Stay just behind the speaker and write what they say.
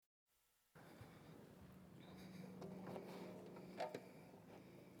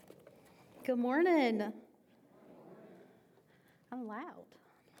Good morning. I'm loud.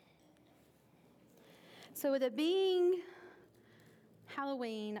 So with it being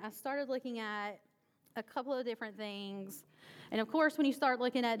Halloween, I started looking at a couple of different things. And of course, when you start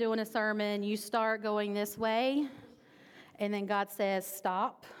looking at doing a sermon, you start going this way. And then God says,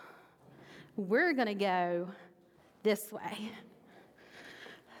 stop. We're going to go this way.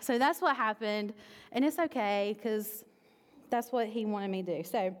 So that's what happened. And it's okay because that's what he wanted me to do.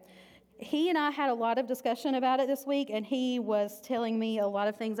 So he and I had a lot of discussion about it this week, and he was telling me a lot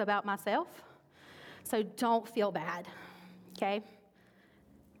of things about myself. So don't feel bad, okay?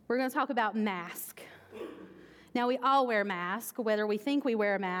 We're going to talk about mask. Now, we all wear masks, whether we think we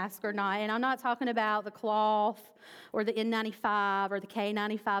wear a mask or not. And I'm not talking about the cloth or the N95 or the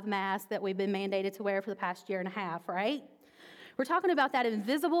K95 mask that we've been mandated to wear for the past year and a half, right? We're talking about that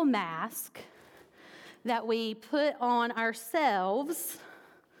invisible mask that we put on ourselves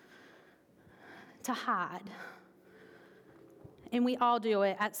to hide. And we all do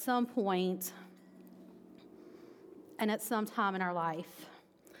it at some point and at some time in our life.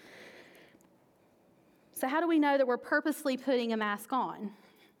 So how do we know that we're purposely putting a mask on?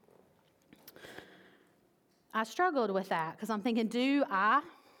 I struggled with that because I'm thinking, do I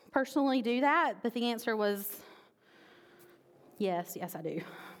personally do that? But the answer was yes, I do.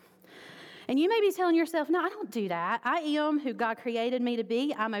 And you may be telling yourself, no, I don't do that. I am who God created me to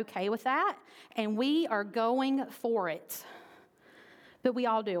be. I'm okay with that. And we are going for it. But we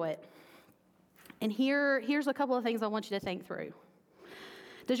all do it. And here's a couple of things I want you to think through.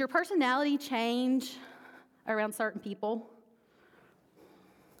 Does your personality change around certain people?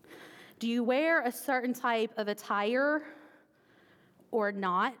 Do you wear a certain type of attire or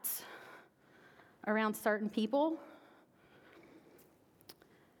not around certain people?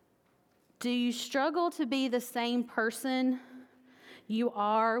 Do you struggle to be the same person you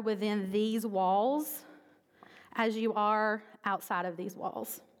are within these walls as you are outside of these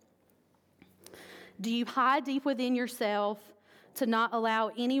walls? Do you hide deep within yourself to not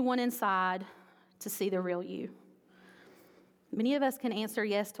allow anyone inside to see the real you? Many of us can answer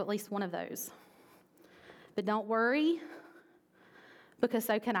yes to at least one of those. But don't worry, because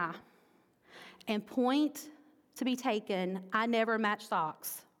so can I. And point to be taken, I never match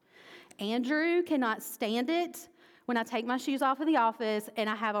socks. Andrew cannot stand it when I take my shoes off of the office and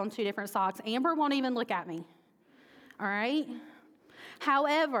I have on two different socks. Amber won't even look at me. All right?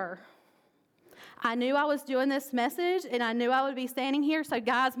 However, I knew I was doing this message and I knew I would be standing here, so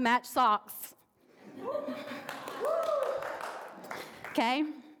guys, match socks. Okay?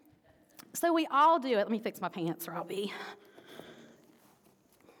 So we all do it. Let me fix my pants or I'll be.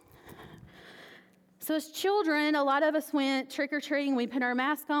 So as children, a lot of us went trick-or-treating. We put our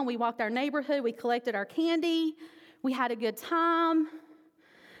mask on. We walked our neighborhood. We collected our candy. We had a good time.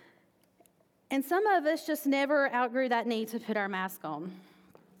 And some of us just never outgrew that need to put our mask on.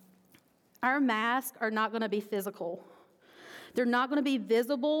 Our masks are not going to be physical. They're not going to be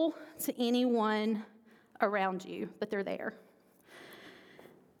visible to anyone around you, but they're there.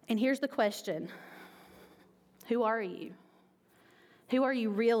 And here's the question. Who are you? Who are you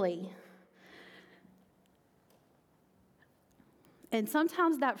really? And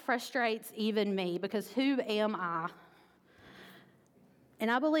sometimes that frustrates even me, because who am I?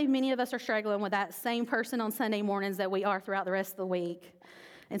 And I believe many of us are struggling with that same person on Sunday mornings that we are throughout the rest of the week.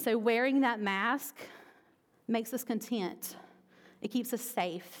 And so wearing that mask makes us content. It keeps us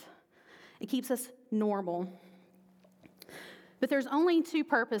safe. It keeps us normal. But there's only two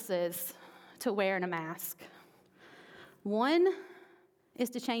purposes to wearing a mask. One is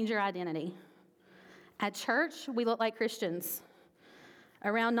to change your identity. At church, we look like Christians.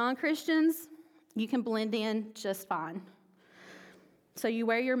 Around non-Christians, you can blend in just fine. So you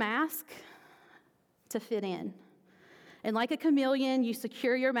wear your mask to fit in. And like a chameleon, you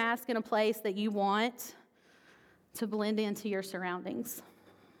secure your mask in a place that you want to blend into your surroundings.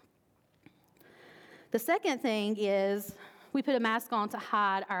 The second thing is we put a mask on to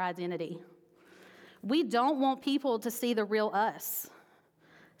hide our identity. We don't want people to see the real us.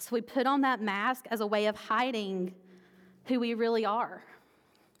 So we put on that mask as a way of hiding who we really are.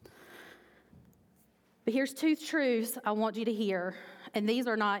 But here's two truths I want you to hear, and these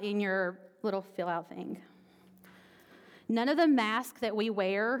are not in your little fill-out thing. None of the mask that we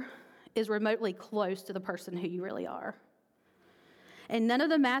wear is remotely close to the person who you really are. And none of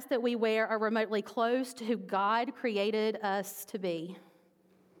the masks that we wear are remotely close to who God created us to be.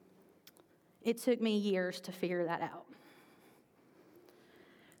 It took me years to figure that out.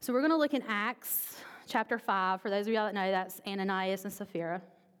 So we're going to look in Acts chapter 5. For those of y'all that know, that's Ananias and Sapphira.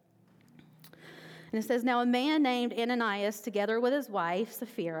 And it says, now a man named Ananias, together with his wife,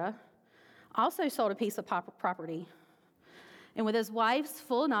 Sapphira, also sold a piece of property. And with his wife's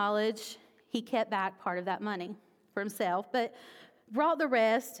full knowledge, he kept back part of that money for himself, but brought the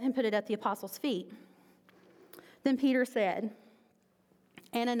rest and put it at the apostles' feet. Then Peter said,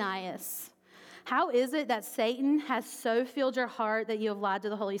 Ananias, how is it that Satan has so filled your heart that you have lied to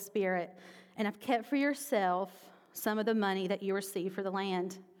the Holy Spirit and have kept for yourself some of the money that you received for the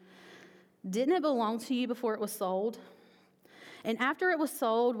land? Didn't it belong to you before it was sold? And after it was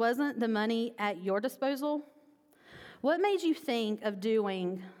sold, wasn't the money at your disposal? What made you think of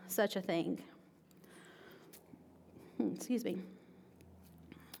doing such a thing? Excuse me.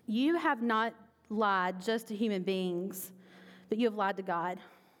 You have not lied just to human beings, but you have lied to God.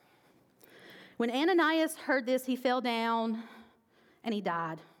 When Ananias heard this, he fell down and he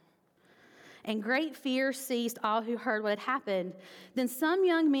died. And great fear seized all who heard what had happened. Then some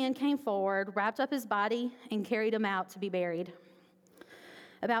young men came forward, wrapped up his body, and carried him out to be buried.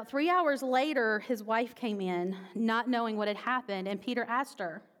 About 3 hours later, his wife came in, not knowing what had happened, and Peter asked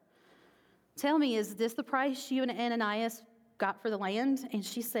her, "Tell me, is this the price you and Ananias got for the land?" And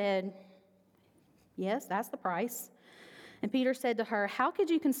she said, "Yes, that's the price." And Peter said to her, "How could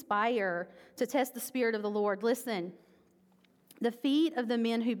you conspire to test the Spirit of the Lord? Listen, the feet of the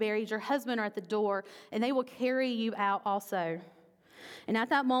men who buried your husband are at the door, and they will carry you out also." And at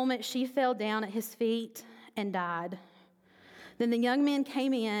that moment, she fell down at his feet and died. Then the young men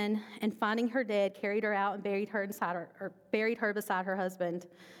came in, and finding her dead, carried her out and buried her beside her husband.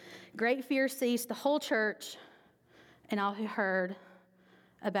 Great fear seized the whole church and all who heard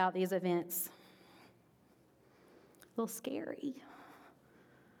about these events. A little scary.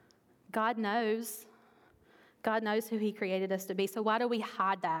 God knows. God knows who he created us to be. So why do we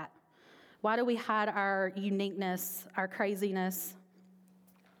hide that? Why do we hide our uniqueness, our craziness?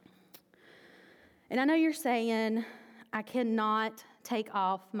 And I know you're saying, I cannot take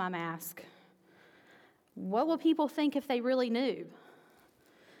off my mask. What will people think if they really knew?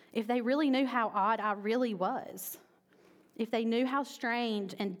 If they really knew how odd I really was? If they knew how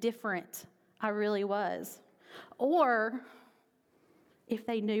strange and different I really was? Or if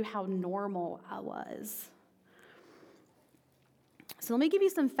they knew how normal I was? So let me give you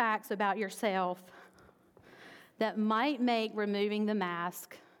some facts about yourself that might make removing the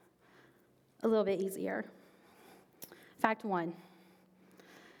mask a little bit easier. Fact 1, and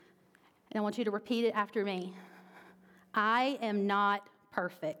I want you to repeat it after me. I am not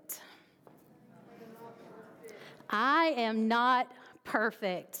perfect. I am not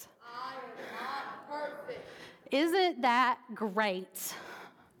perfect. I am not perfect. Isn't that great?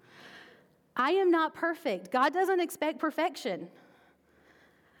 I am not perfect. God doesn't expect perfection.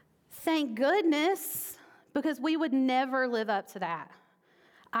 Thank goodness, because we would never live up to that.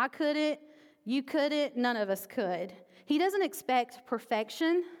 I couldn't, you couldn't, none of us could. He doesn't expect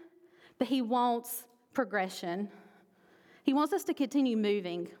perfection, but he wants progression. He wants us to continue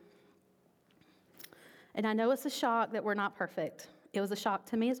moving. And I know it's a shock that we're not perfect. It was a shock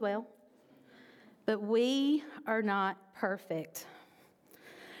to me as well. But we are not perfect.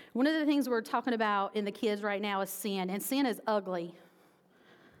 One of the things we're talking about in the kids right now is sin, and sin is ugly.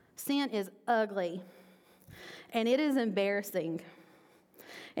 Sin is ugly, and it is embarrassing.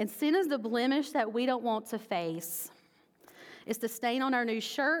 And sin is the blemish that we don't want to face. It's the stain on our new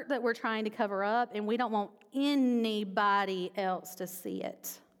shirt that we're trying to cover up, and we don't want anybody else to see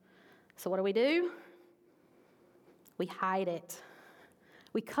it. So what do? We hide it.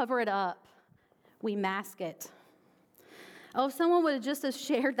 We cover it up. We mask it. Oh, if someone would have just have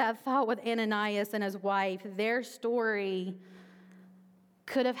shared that thought with Ananias and his wife, their story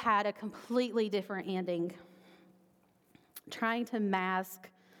could have had a completely different ending. Trying to mask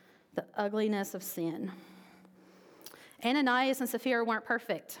the ugliness of sin. Ananias and Sapphira weren't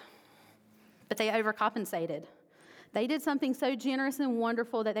perfect, but they overcompensated. They did something so generous and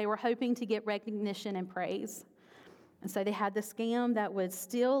wonderful that they were hoping to get recognition and praise. And so they had the scam that would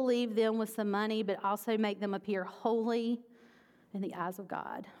still leave them with some money, but also make them appear holy in the eyes of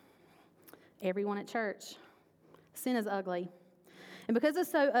God. Everyone at church. Sin is ugly. And because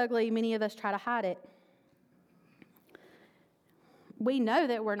it's so ugly, many of us try to hide it. We know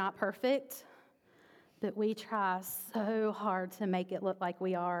that we're not perfect, but we try so hard to make it look like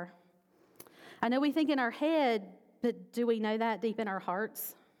we are. I know we think in our head, but do we know that deep in our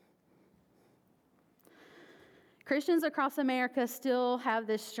hearts? Christians across America still have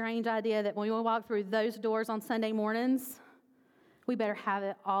this strange idea that when we walk through those doors on Sunday mornings, we better have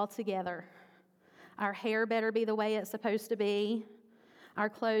it all together. Our hair better be the way it's supposed to be. Our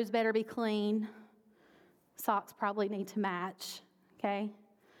clothes better be clean. Socks probably need to match, okay?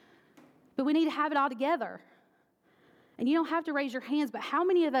 But we need to have it all together. And you don't have to raise your hands, but how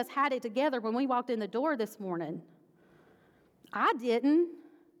many of us had it together when we walked in the door this morning? I didn't.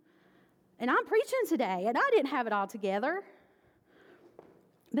 And I'm preaching today, and I didn't have it all together.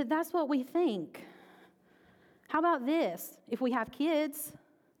 But that's what we think. How about this? If we have kids,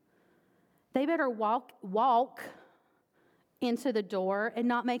 they better walk into the door and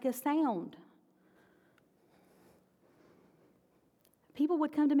not make a sound. People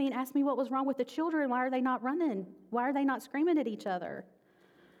would come to me and ask me what was wrong with the children. Why are they not running? Why are they not screaming at each other?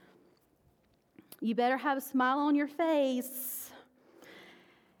 You better have a smile on your face.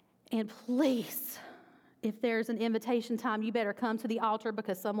 And please, if there's an invitation time, you better come to the altar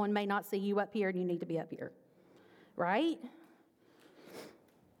because someone may not see you up here and you need to be up here. Right?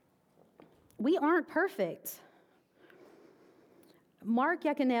 We aren't perfect. Mark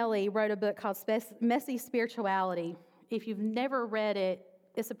Yaconelli wrote a book called Messy Spirituality. If you've never read it,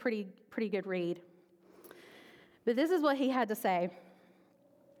 it's a pretty good read. But this is what he had to say.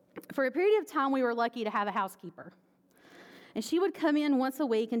 For a period of time, we were lucky to have a housekeeper. And she would come in once a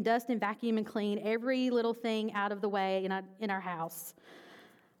week and dust and vacuum and clean every little thing out of the way in our house.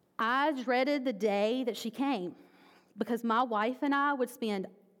 I dreaded the day that she came because my wife and I would spend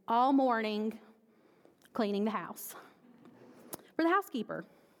all morning cleaning the house for the housekeeper.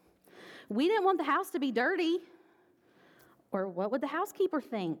 We didn't want the house to be dirty, or what would the housekeeper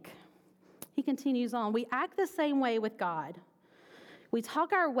think? He continues on, we act the same way with God. We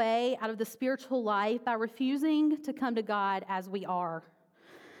talk our way out of the spiritual life by refusing to come to God as we are.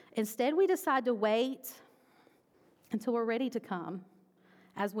 Instead, we decide to wait until we're ready to come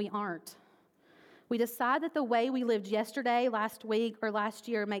as we aren't. We decide that the way we lived yesterday, last week, or last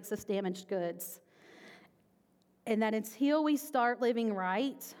year makes us damaged goods. And that until we start living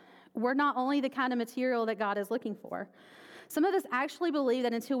right, we're not only the kind of material that God is looking for. Some of us actually believe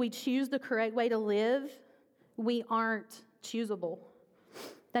that until we choose the correct way to live, we aren't choosable.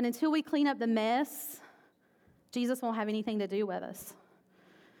 That until we clean up the mess, Jesus won't have anything to do with us.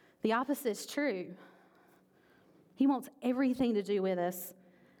 The opposite is true. He wants everything to do with us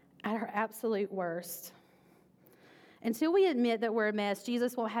at our absolute worst. Until we admit that we're a mess,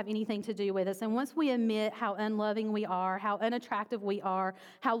 Jesus won't have anything to do with us. And once we admit how unloving we are, how unattractive we are,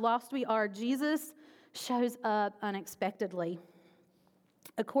 how lost we are, Jesus shows up unexpectedly.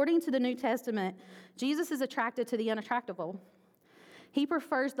 According to the New Testament, Jesus is attracted to the unattractable. He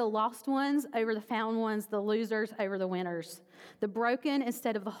prefers the lost ones over the found ones, the losers over the winners, the broken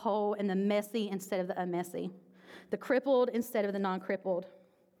instead of the whole, and the messy instead of the unmessy, the crippled instead of the non-crippled.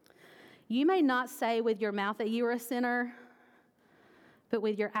 You may not say with your mouth that you are a sinner, but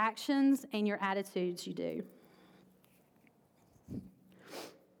with your actions and your attitudes, you do.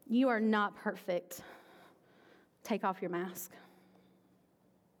 You are not perfect. Take off your mask.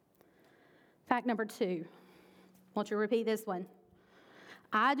 Fact number 2. I want you to repeat this one.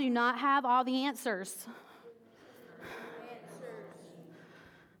 I do not have all the answers.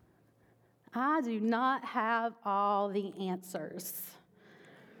 I do not have all the answers.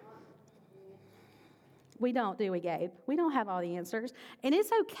 We don't, do we, Gabe? We don't have all the answers. And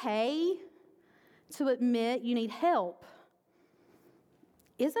it's okay to admit you need help.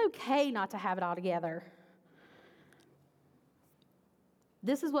 It's okay not to have it all together.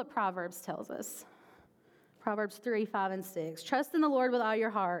 This is what Proverbs tells us. Proverbs 3, 5, and 6. Trust in the Lord with all your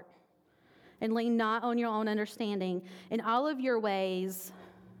heart and lean not on your own understanding. In all of your ways,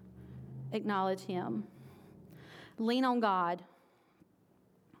 acknowledge Him. Lean on God.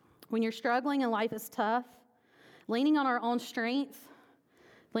 When you're struggling and life is tough, leaning on our own strength,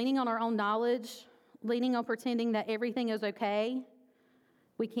 leaning on our own knowledge, leaning on pretending that everything is okay,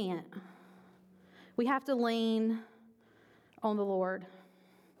 we can't. We have to lean on the Lord.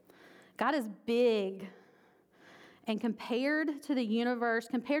 God is big. And compared to the universe,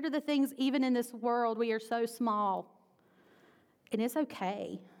 compared to the things even in this world, we are so small. And it's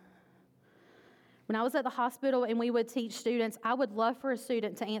okay. When I was at the hospital and we would teach students, I would love for a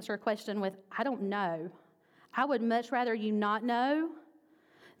student to answer a question with, I don't know. I would much rather you not know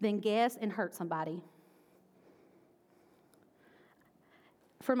than guess and hurt somebody.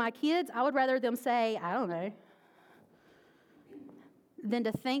 For my kids, I would rather them say, I don't know, than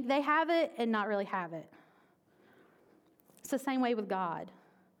to think they have it and not really have it. It's the same way with God.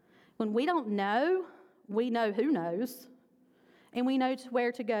 When we don't know, we know who knows, and we know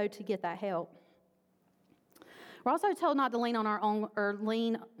where to go to get that help. We're also told not to lean on our own,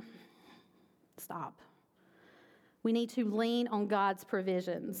 We need to lean on God's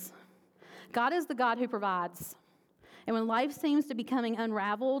provisions. God is the God who provides. And when life seems to be becoming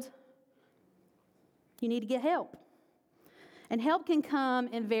unraveled, you need to get help. And help can come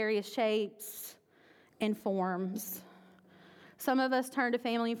in various shapes and forms. Some of us turn to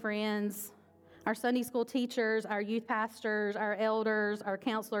family and friends, our Sunday school teachers, our youth pastors, our elders, our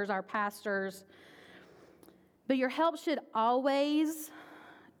counselors, our pastors. But your help should always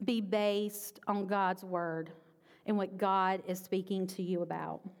be based on God's word and what God is speaking to you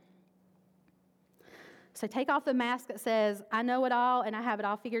about. So take off the mask that says, I know it all and I have it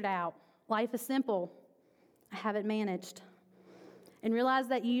all figured out. Life is simple. I have it managed. And realize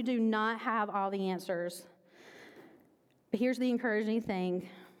that you do not have all the answers. But here's the encouraging thing.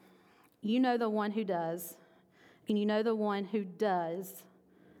 You know the one who does, and you know the one who does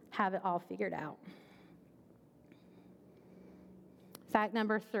have it all figured out. Fact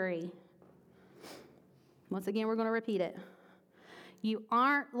number 3. Once again, we're going to repeat it. You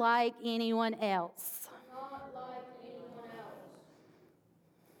aren't like anyone else. Not like anyone else.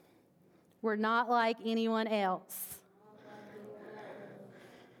 We're not like anyone else.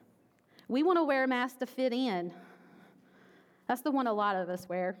 We want to wear a mask to fit in. That's the one a lot of us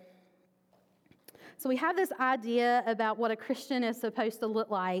wear. So we have this idea about what a Christian is supposed to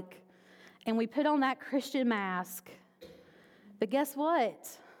look like, and we put on that Christian mask. But guess what?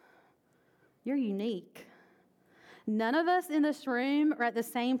 You're unique. None of us in this room are at the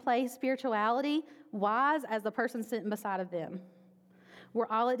same place spirituality-wise as the person sitting beside of them. We're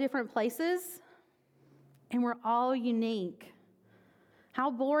all at different places, and we're all unique.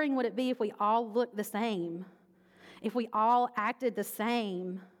 How boring would it be if we all looked the same? If we all acted the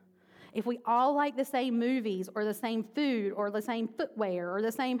same? If we all liked the same movies or the same food or the same footwear or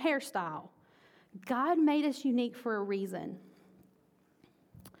the same hairstyle? God made us unique for a reason.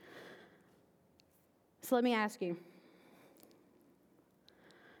 So let me ask you,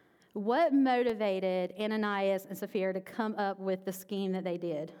 what motivated Ananias and Sapphira to come up with the scheme that they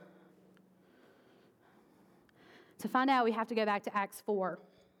did? To find out, we have to go back to Acts 4,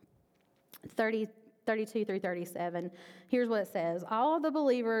 32 through 37. Here's what it says. All the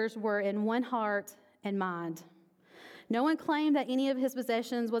believers were in one heart and mind. No one claimed that any of his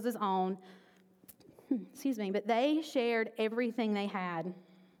possessions was his own, but they shared everything they had.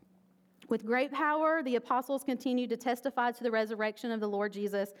 With great power, the apostles continued to testify to the resurrection of the Lord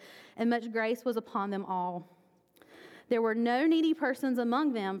Jesus, and much grace was upon them all. There were no needy persons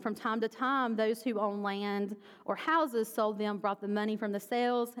among them. From time to time, those who owned land or houses sold them, brought the money from the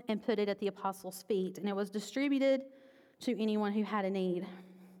sales, and put it at the apostles' feet, and it was distributed to anyone who had a need.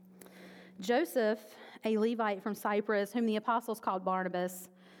 Joseph, a Levite from Cyprus, whom the apostles called Barnabas,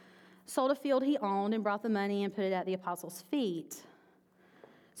 sold a field he owned and brought the money and put it at the apostles' feet.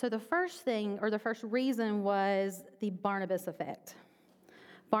 So the first reason was the Barnabas effect.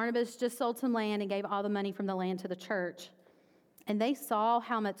 Barnabas just sold some land and gave all the money from the land to the church. And they saw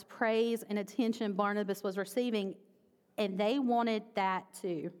how much praise and attention Barnabas was receiving, and they wanted that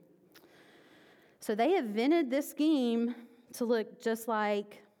too. So they invented this scheme to look just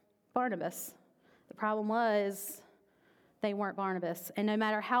like Barnabas. The problem was they weren't Barnabas. And no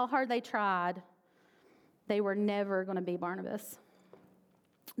matter how hard they tried, they were never going to be Barnabas.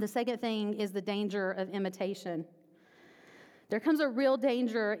 The second thing is the danger of imitation. There comes a real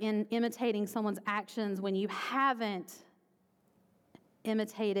danger in imitating someone's actions when you haven't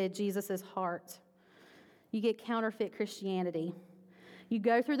imitated Jesus' heart. You get counterfeit Christianity. You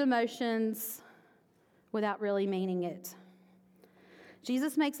go through the motions without really meaning it.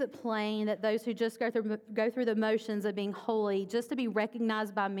 Jesus makes it plain that those who just go through the motions of being holy just to be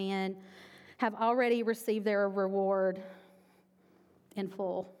recognized by men have already received their reward in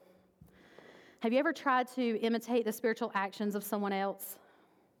full. Have you ever tried to imitate the spiritual actions of someone else?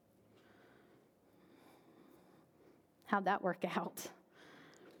 How'd that work out?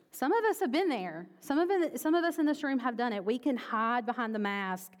 Some of us have been there. Some of us in this room have done it. We can hide behind the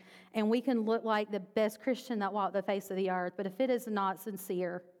mask and we can look like the best Christian that walked the face of the earth. But if it is not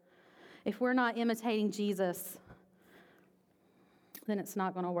sincere, if we're not imitating Jesus, then it's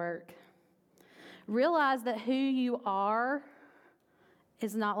not going to work. Realize that who you are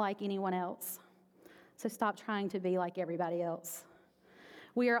is not like anyone else. So stop trying to be like everybody else.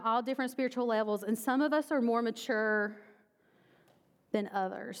 We are all different spiritual levels, and some of us are more mature than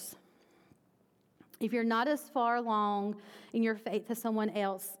others. If you're not as far along in your faith as someone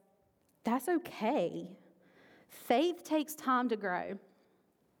else, that's okay. Faith takes time to grow.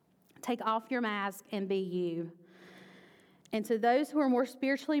 Take off your mask and be you. And to those who are more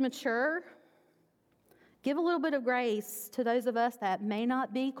spiritually mature, give a little bit of grace to those of us that may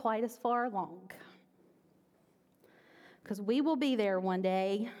not be quite as far along. Because we will be there one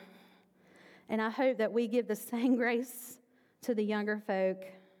day. And I hope that we give the same grace to the younger folk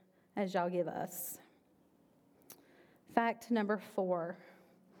as y'all give us. Fact number 4.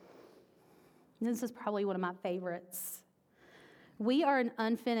 This is probably one of my favorites. We are an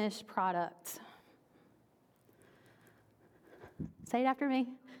unfinished product. Say it after me.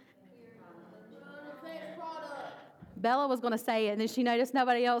 Unfinished product. Bella was going to say it, and then she noticed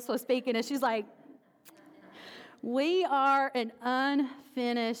nobody else was speaking, and she's like, we are an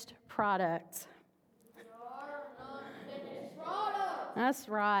unfinished product. We are an unfinished product. That's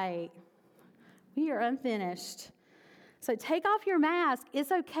right. We are unfinished. So take off your mask.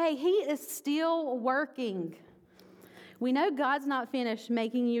 It's okay. He is still working. We know God's not finished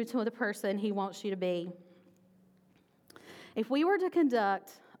making you to the person He wants you to be. If we were to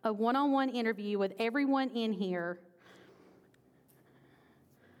conduct a one-on-one interview with everyone in here,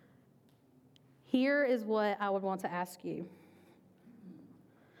 here is what I would want to ask you.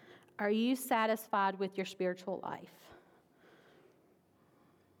 Are you satisfied with your spiritual life?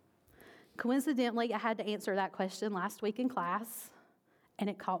 Coincidentally, I had to answer that question last week in class, and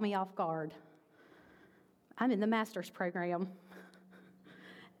it caught me off guard. I'm in the master's program,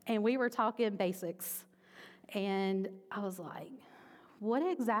 and we were talking basics, and I was like, what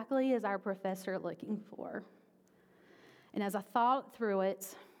exactly is our professor looking for? And as I thought through it,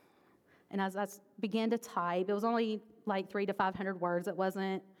 and as I began to type, it was only like 300 to 500 words. It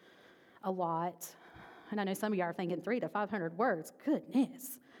wasn't a lot. And I know some of you are thinking 300 to 500 words,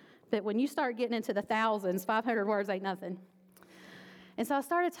 goodness. But when you start getting into the thousands, 500 words ain't nothing. And so I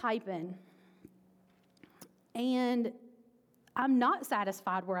started typing. And I'm not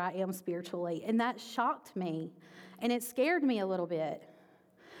satisfied where I am spiritually. And that shocked me. And it scared me a little bit.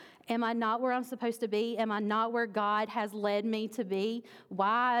 Am I not where I'm supposed to be? Am I not where God has led me to be?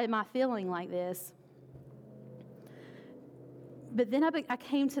 Why am I feeling like this? But then I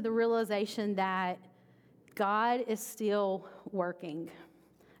came to the realization that God is still working.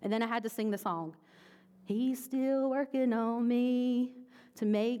 And then I had to sing the song. He's still working on me to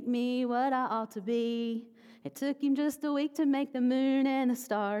make me what I ought to be. It took him just a week to make the moon and the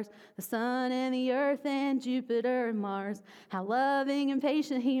stars, the sun and the earth and Jupiter and Mars. How loving and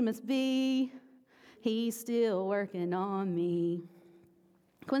patient he must be. He's still working on me.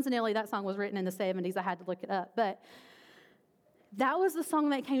 Coincidentally, that song was written in the 70s. I had to look it up. But that was the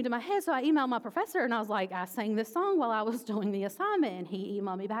song that came to my head. So I emailed my professor, and I was like, I sang this song while I was doing the assignment. And he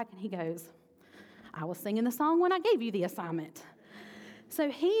emailed me back, and he goes, I was singing the song when I gave you the assignment.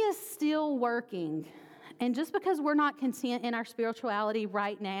 So he is still working. And just because we're not content in our spirituality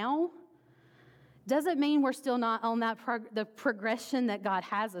right now doesn't mean we're still not on that the progression that God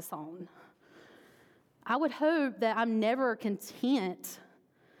has us on. I would hope that I'm never content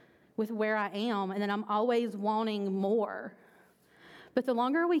with where I am and that I'm always wanting more. But the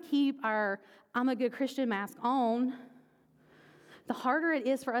longer we keep our I'm a good Christian mask on, the harder it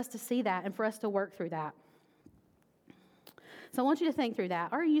is for us to see that and for us to work through that. So I want you to think through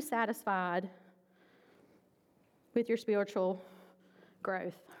that. Are you satisfied with your spiritual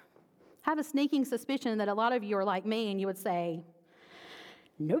growth? I have a sneaking suspicion that a lot of you are like me and you would say,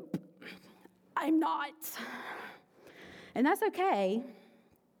 nope, I'm not. And that's okay,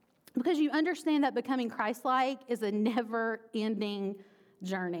 because you understand that becoming Christ-like is a never-ending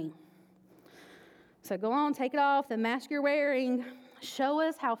journey. So go on, take it off, the mask you're wearing. Show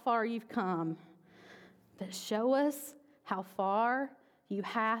us how far you've come. But show us how far you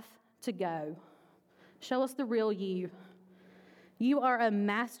have to go. Show us the real you. You are a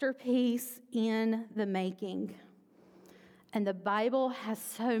masterpiece in the making. And the Bible has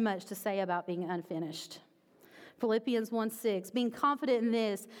so much to say about being unfinished. Philippians 1:6, being confident in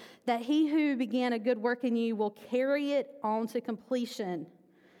this, that he who began a good work in you will carry it on to completion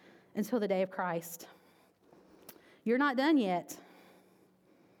until the day of Christ. You're not done yet.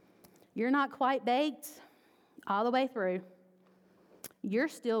 You're not quite baked all the way through. You're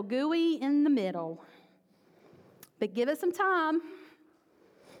still gooey in the middle. But give it some time,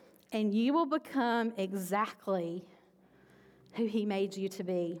 and you will become exactly who he made you to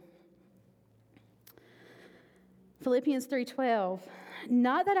be. Philippians 3:12,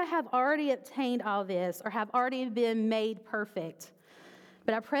 not that I have already obtained all this or have already been made perfect,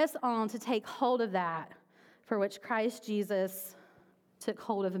 but I press on to take hold of that for which Christ Jesus took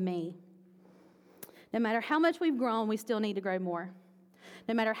hold of me. No matter how much we've grown, we still need to grow more.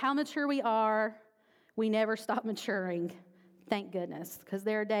 No matter how mature we are, we never stop maturing, thank goodness, because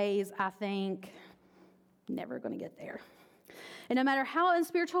there are days I think, never going to get there. And no matter how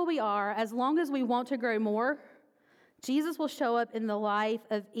unspiritual we are, as long as we want to grow more, Jesus will show up in the life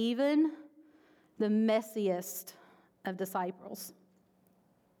of even the messiest of disciples.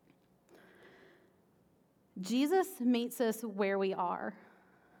 Jesus meets us where we are,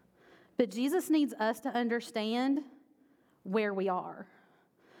 but Jesus needs us to understand where we are.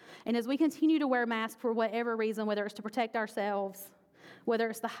 And as we continue to wear masks for whatever reason, whether it's to protect ourselves, whether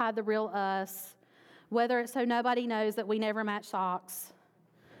it's to hide the real us, whether it's so nobody knows that we never match socks,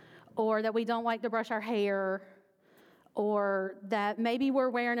 or that we don't like to brush our hair, or that maybe we're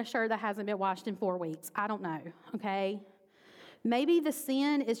wearing a shirt that hasn't been washed in 4 weeks. I don't know, okay? Maybe the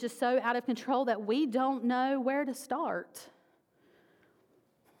sin is just so out of control that we don't know where to start.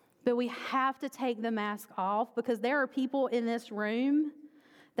 But we have to take the mask off, because there are people in this room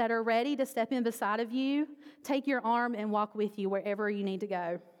that are ready to step in beside of you, take your arm, and walk with you wherever you need to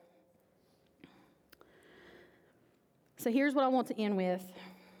go. So here's what I want to end with.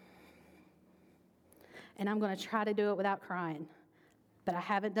 And I'm going to try to do it without crying. But I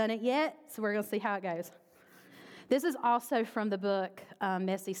haven't done it yet, so we're going to see how it goes. This is also from the book,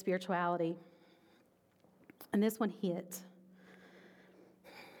 Messy Spirituality. And this one hit.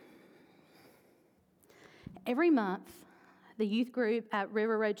 Every month, the youth group at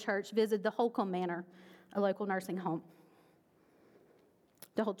River Road Church visited the Holcomb Manor, a local nursing home,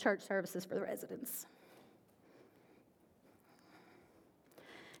 to hold church services for the residents.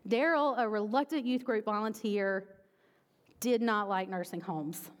 Daryl, a reluctant youth group volunteer, did not like nursing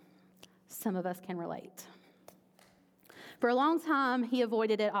homes. Some of us can relate. For a long time, he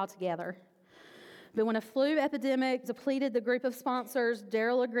avoided it altogether. But when a flu epidemic depleted the group of sponsors,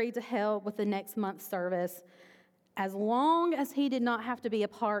 Daryl agreed to help with the next month's service, as long as he did not have to be a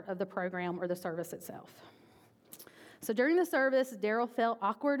part of the program or the service itself. So during the service, Daryl felt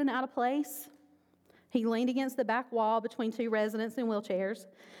awkward and out of place. He leaned against the back wall between two residents in wheelchairs.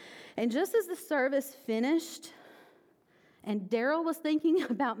 And just as the service finished, and Daryl was thinking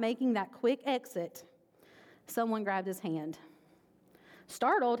about making that quick exit, someone grabbed his hand.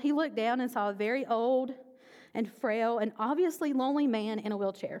 Startled, he looked down and saw a very old and frail and obviously lonely man in a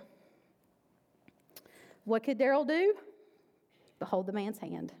wheelchair. What could Daryl do but hold the man's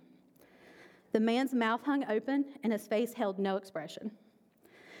hand? The man's mouth hung open and his face held no expression.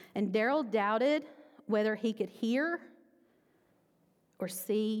 And Daryl doubted whether he could hear or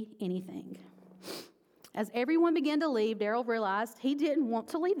see anything. As everyone began to leave, Daryl realized he didn't want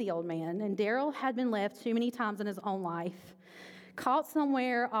to leave the old man, and Daryl had been left too many times in his own life. Caught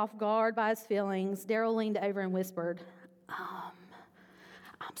somewhere off guard by his feelings, Daryl leaned over and whispered,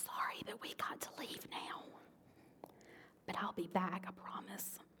 I'm sorry, but we got to leave now. But I'll be back, I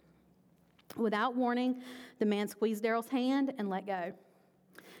promise. Without warning, the man squeezed Daryl's hand and let go.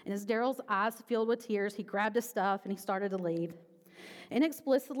 And as Daryl's eyes filled with tears, he grabbed his stuff and he started to leave.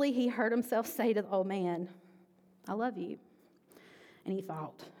 Inexplicably, he heard himself say to the old man, I love you. And he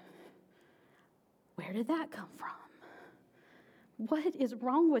thought, where did that come from? What is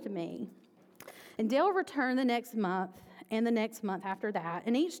wrong with me? And Daryl returned the next month and the next month after that.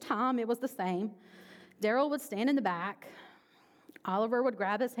 And each time it was the same. Daryl would stand in the back. Oliver would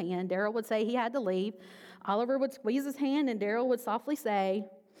grab his hand. Daryl would say he had to leave. Oliver would squeeze his hand, and Daryl would softly say,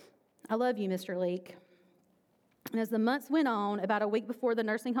 I love you, Mr. Leake. And as the months went on, about a week before the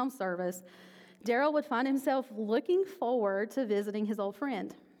nursing home service, Daryl would find himself looking forward to visiting his old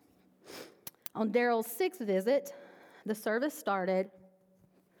friend. On Daryl's 6th visit, the service started,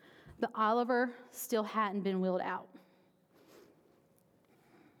 but Oliver still hadn't been wheeled out.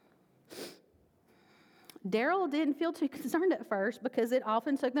 Daryl didn't feel too concerned at first because it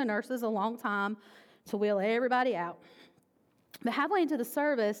often took the nurses a long time to wheel everybody out. But halfway into the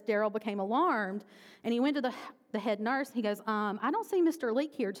service, Daryl became alarmed, and he went to the head nurse. He goes, I don't see Mr.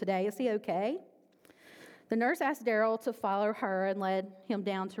 Leake here today. Is he okay? The nurse asked Daryl to follow her and led him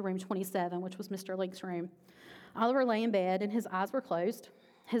down to room 27, which was Mr. Leake's room. Oliver lay in bed, and his eyes were closed,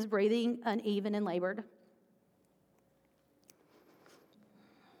 his breathing uneven and labored.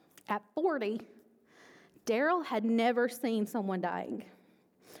 At 40, Daryl had never seen someone dying,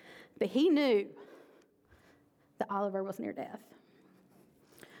 but he knew that Oliver was near death.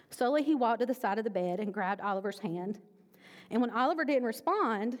 Slowly, he walked to the side of the bed and grabbed Oliver's hand. And when Oliver didn't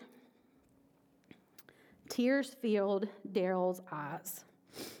respond, tears filled Daryl's eyes.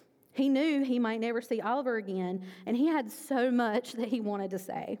 He knew he might never see Oliver again, and he had so much that he wanted to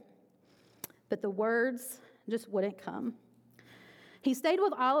say. But the words just wouldn't come. He stayed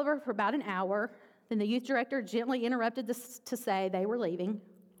with Oliver for about an hour. Then the youth director gently interrupted to say they were leaving.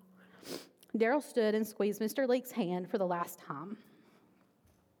 Daryl stood and squeezed Mr. Leake's hand for the last time.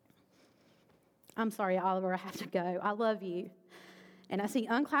 I'm sorry, Oliver, I have to go. I love you. And as he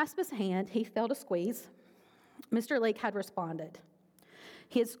unclasped his hand, he felt a squeeze. Mr. Leake had responded.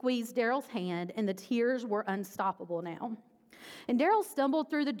 He had squeezed Daryl's hand, and the tears were unstoppable now. And Daryl stumbled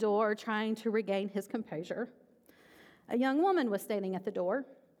through the door, trying to regain his composure. A young woman was standing at the door.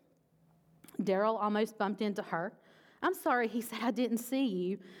 Daryl almost bumped into her. I'm sorry, he said, I didn't see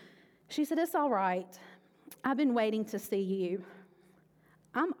you. She said, "It's all right. I've been waiting to see you.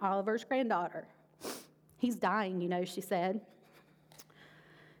 I'm Oliver's granddaughter. He's dying, she said.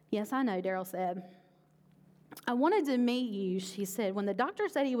 "Yes, I know," Daryl said. "I wanted to meet you," she said. "When the doctor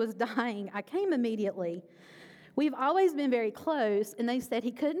said he was dying, I came immediately. We've always been very close, and they said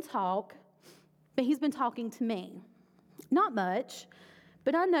he couldn't talk, but he's been talking to me. Not much,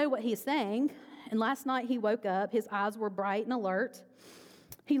 but I know what he's saying. And last night he woke up, his eyes were bright and alert.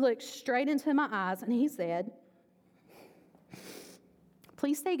 He looked straight into my eyes, and he said,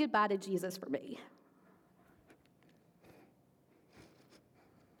 'Please say goodbye to Jesus for me.'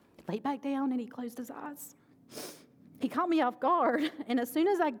 He laid back down, and he closed his eyes. He caught me off guard, and as soon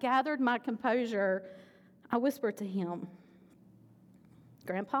as I gathered my composure, I whispered to him,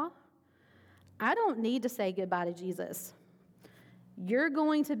 'Grandpa, I don't need to say goodbye to Jesus. You're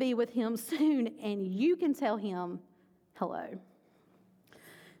going to be with him soon, and you can tell him hello.'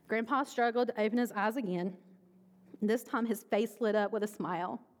 Grandpa struggled to open his eyes again. This time his face lit up with a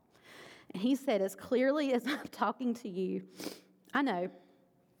smile. And he said, as clearly as I'm talking to you, 'I know,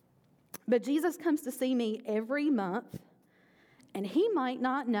 but Jesus comes to see me every month, and he might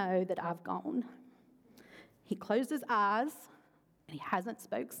not know that I've gone.' He closed his eyes, and he hasn't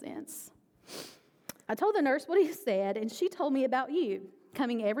spoke since. I told the nurse what he said, and she told me about you,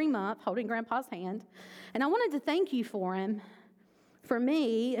 coming every month, holding Grandpa's hand. And I wanted to thank you for him. For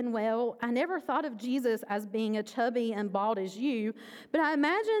me, and well, I never thought of Jesus as being as chubby and bald as you, but I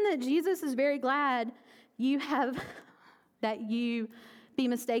imagine that Jesus is very glad that you be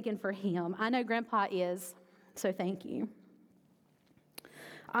mistaken for him. I know Grandpa is, so thank you."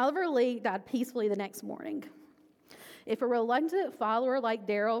 Oliver Lee died peacefully the next morning. If a reluctant follower like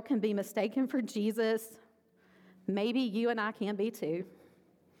Daryl can be mistaken for Jesus, maybe you and I can be too.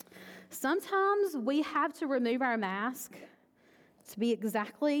 Sometimes we have to remove our mask to be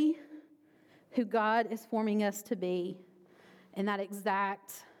exactly who God is forming us to be in that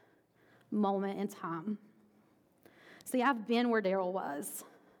exact moment in time. See, I've been where Daryl was.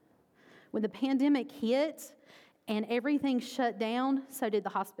 When the pandemic hit and everything shut down, so did the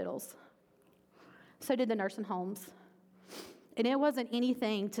hospitals. So did the nursing homes. And it wasn't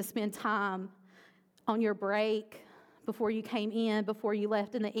anything to spend time on your break before you came in, before you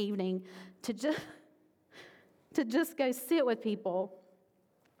left in the evening, to just go sit with people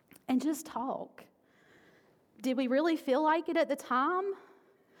and just talk. Did we really feel like it at the time?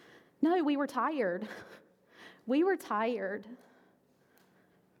 No, we were tired. We were tired.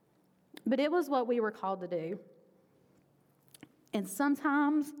 But it was what we were called to do. And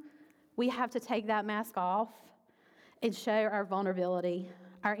sometimes we have to take that mask off and show our vulnerability,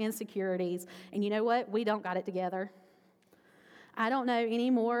 our insecurities. And you know what? We don't got it together. I don't know any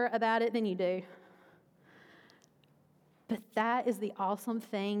more about it than you do. But that is the awesome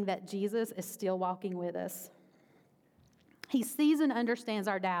thing, that Jesus is still walking with us. He sees and understands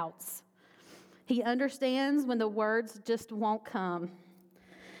our doubts. He understands when the words just won't come.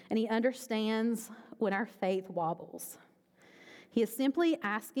 And he understands when our faith wobbles. He is simply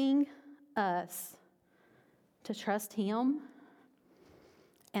asking us to trust him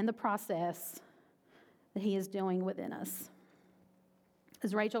and the process that he is doing within us.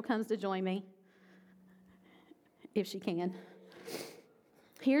 As Rachel comes to join me, if she can,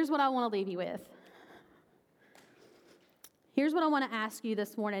 here's what I want to leave you with. Here's what I want to ask you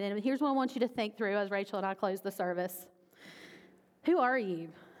this morning, and here's what I want you to think through as Rachel and I close the service. Who are you?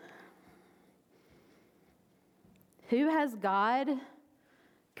 Who has God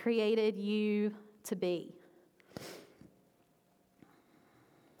created you to be?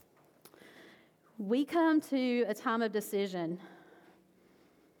 We come to a time of decision.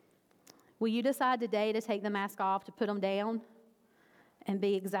 Will you decide today to take the mask off, to put them down, and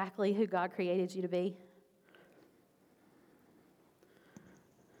be exactly who God created you to be?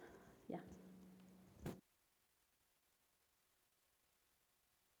 Yeah.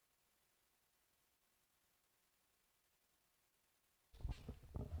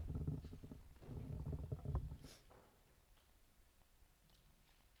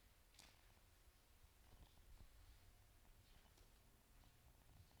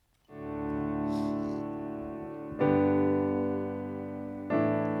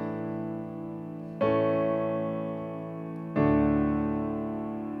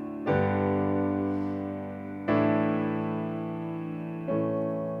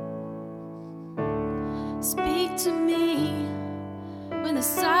 Speak to me when the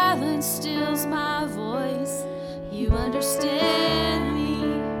silence stills my voice. You understand me.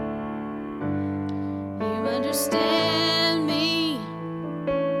 You understand me.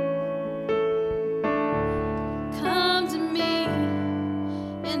 Come to me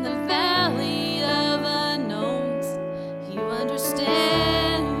in the valley.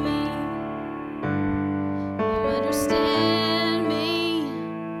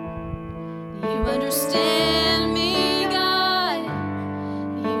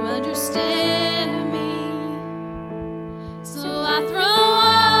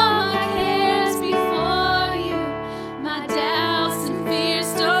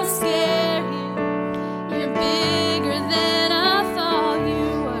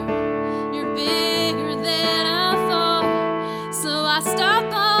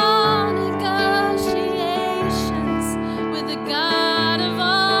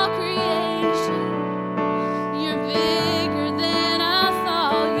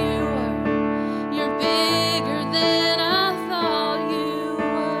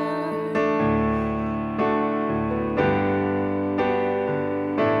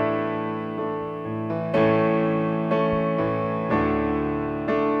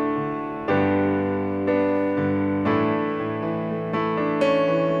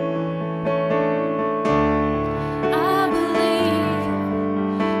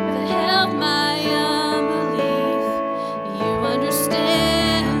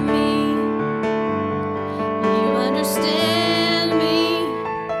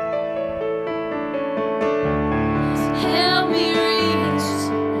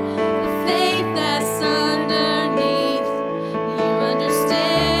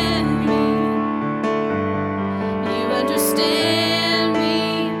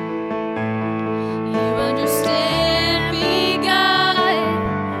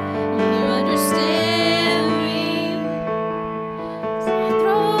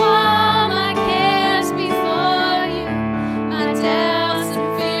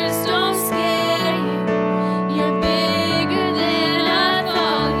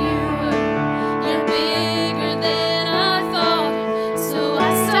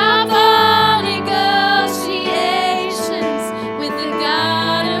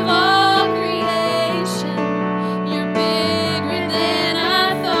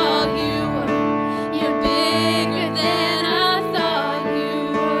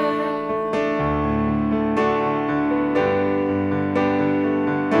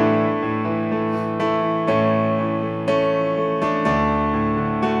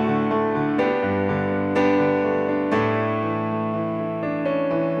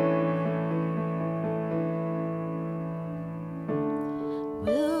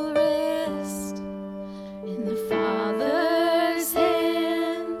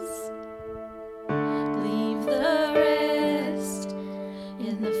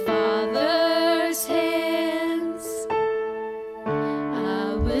 in the Father's hands.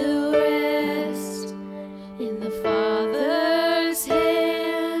 I will rest in the Father's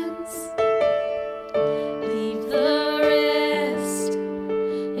hands. Leave the rest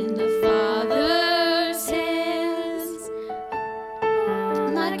in the Father's hands.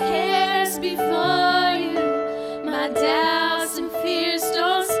 My cares before you, my doubts and fears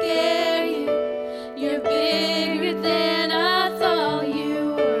don't scare you. You're bigger than I thought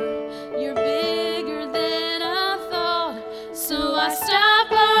you were. You're bigger than I thought. So I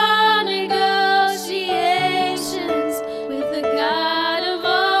stop all negotiations with the God of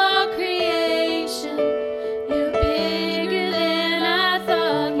all creation. You're bigger than I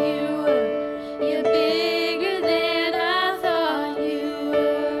thought you were. You're bigger than I thought you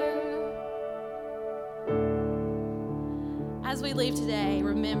were. As we leave today,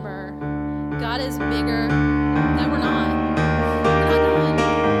 remember, God is bigger. No, we're not. We're not done.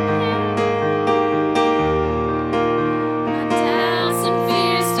 My doubts and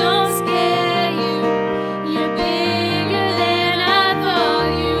fears don't scare you. You're bigger than I thought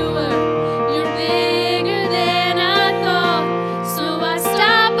you were. You're bigger than I thought. So I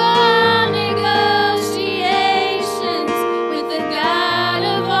stop all negotiations with the God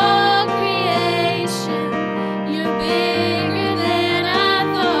of all creation. You're bigger than I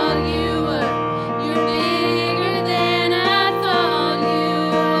thought you were. You're bigger than I thought you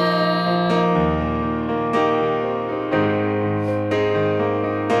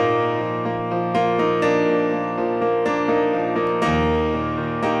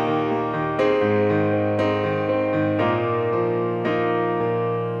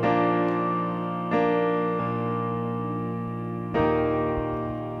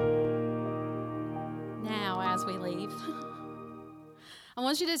Now, as we leave, I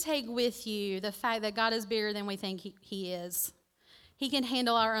want you to take with you the fact that God is bigger than we think He is. He can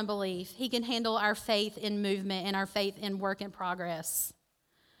handle our unbelief. He can handle our faith in movement and our faith in work in progress.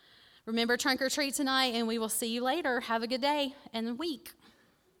 Remember trunk or treat tonight, and we will see you later. Have a good day and week.